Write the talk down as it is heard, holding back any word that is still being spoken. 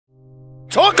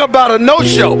Talk about a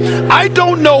no-show. I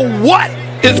don't know what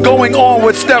is going on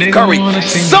with Steph Curry.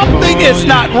 Something is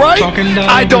not right.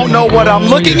 I don't know what I'm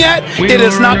looking at. It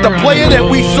is not the player that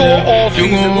we saw all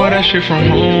season long. That shit from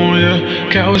home, yeah.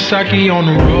 Kawasaki on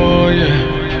the road,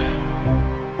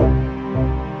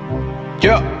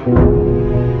 yeah.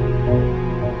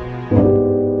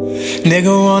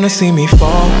 Nigga wanna see me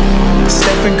fall.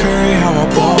 Steph and Curry, how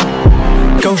I ball.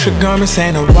 Gosha garments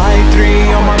ain't a white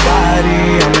 3 on my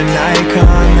body. I'm an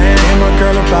icon, man. And my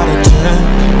girl about a 10.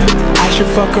 I should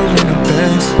fuck her in the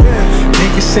Benz.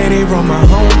 Niggas say they run my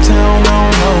hometown. I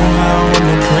don't know how I'm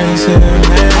the prince here,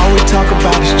 man. All we talk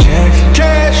about is checks.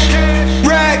 Cash,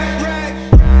 rack,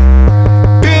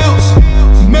 bills,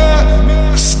 mud,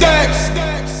 stacks.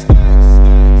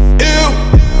 Ew,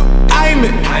 I'm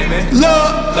in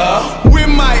love with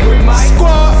my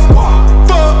squad.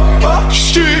 Fuck,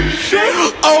 shit.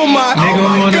 Oh my, nigga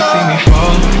wanna see me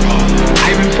fall. I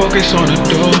been focused on the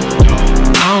door.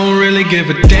 I don't really give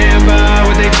a damn about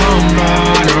what they talking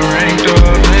about. I'm ranked up,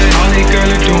 man. All these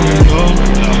girls are doing low.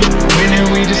 Winning,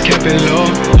 we just kept it low.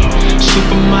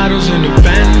 Supermodels in the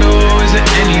bando. Is there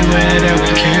anywhere that we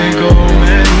can't go,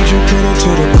 man? Need you put her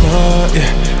to the club, yeah.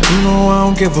 You know I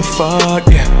don't give a fuck,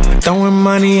 yeah. Throwing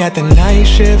money at the night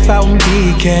shift out in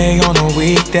BK on a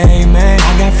weekday, man.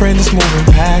 I got friends that's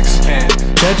moving packs.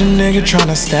 Judge a nigga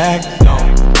tryna stack.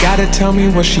 Gotta tell me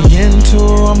what she into.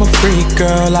 I'm a freak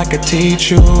girl, I could teach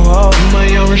you. Oh, you my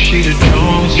young Rashida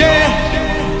Jones. Yeah,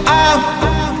 I'm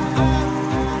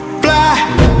fly,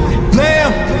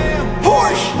 lamb,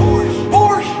 Porsche,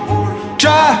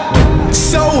 drive,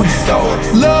 sewing,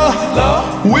 love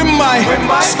with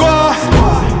my squad.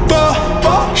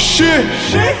 Fuck, shit.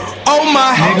 Oh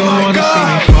my, nigga wanna see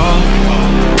me fall.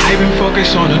 I been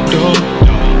focused on the door.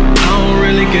 I don't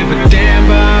really give a damn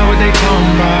about what they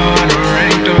talking about. I'm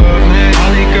ranked up, man.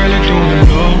 All these girls are doing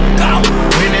low.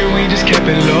 Winning, we just kept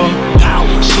it low.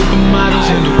 Supermodels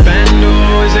in the bando.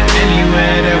 Is there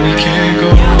anywhere that we can't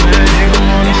go, man? Nigga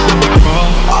wanna see me fall.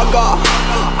 I got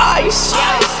ice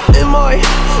in my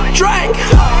drink,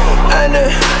 and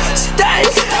it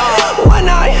stank when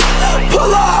I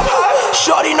pull up.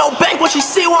 Shorty no bank when she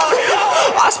see one.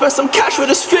 I spent some cash for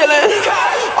this feeling.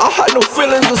 I had no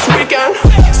feelings this weekend.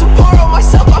 Support on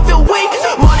myself, I feel weak.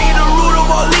 Money the root of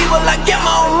all evil. I get my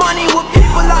own money with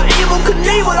people like evil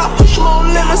Knievel. I push my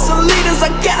own limits and leaders. I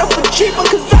get it for cheaper,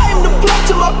 cause I am the blood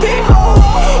to my people.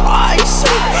 Ice,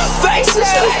 faces,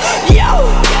 yo,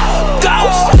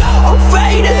 ghost. I'm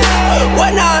faded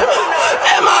when I'm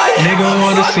Nigga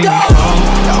wanna see me fall.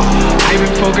 I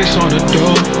been focused on the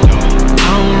door. I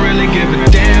don't really give a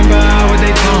damn about what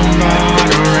they talking about.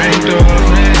 I'm ranked up,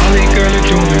 man. All these girls are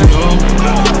doing low.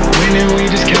 Winning, we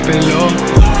just kept it low.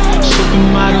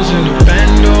 Supermodels in the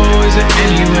bando. Is there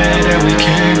anywhere that we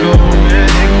can't go, man?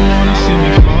 Nigga